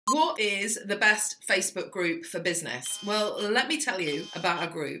What is the best Facebook group for business? Well, let me tell you about a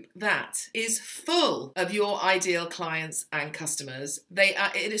group that is full of your ideal clients and customers.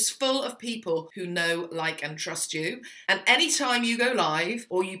 It is full of people who know, like, and trust you. And anytime you go live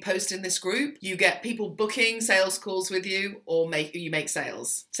or you post in this group, you get people booking sales calls with you or you make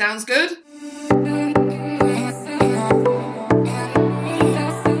sales. Sounds good?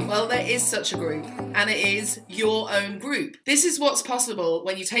 Well, there is such a group, and it is your own group. This is what's possible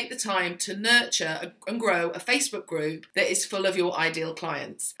when you take the time to nurture and grow a Facebook group that is full of your ideal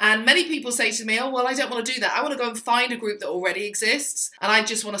clients. And many people say to me, oh, well, I don't want to do that. I want to go and find a group that already exists, and I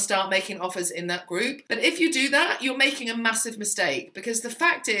just want to start making offers in that group. But if you do that, you're making a massive mistake, because the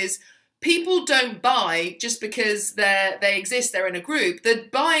fact is, people don't buy just because they exist, they're in a group. The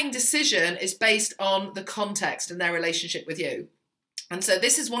buying decision is based on the context and their relationship with you. And so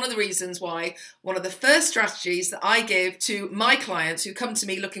this is one of the reasons why one of the first strategies that I give to my clients who come to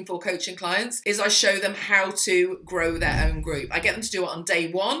me looking for coaching clients is I show them how to grow their own group. I get them to do it on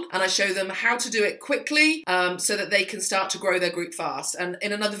day one, and I show them how to do it quickly so that they can start to grow their group fast. And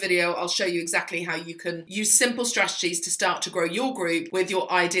in another video, I'll show you exactly how you can use simple strategies to start to grow your group with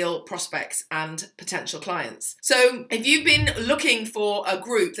your ideal prospects and potential clients. So if you've been looking for a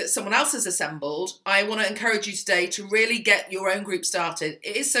group that someone else has assembled, I want to encourage you today to really get your own group started.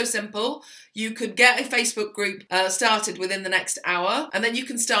 It is so simple. You could get a Facebook group started within the next hour, and then you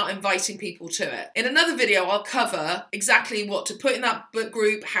can start inviting people to it. In another video, I'll cover exactly what to put in that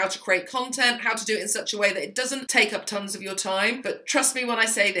group, how to create content, how to do it in such a way that it doesn't take up tons of your time. But trust me when I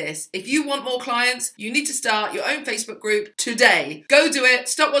say this, if you want more clients, you need to start your own Facebook group today. Go do it.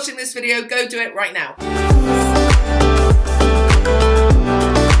 Stop watching this video. Go do it right now.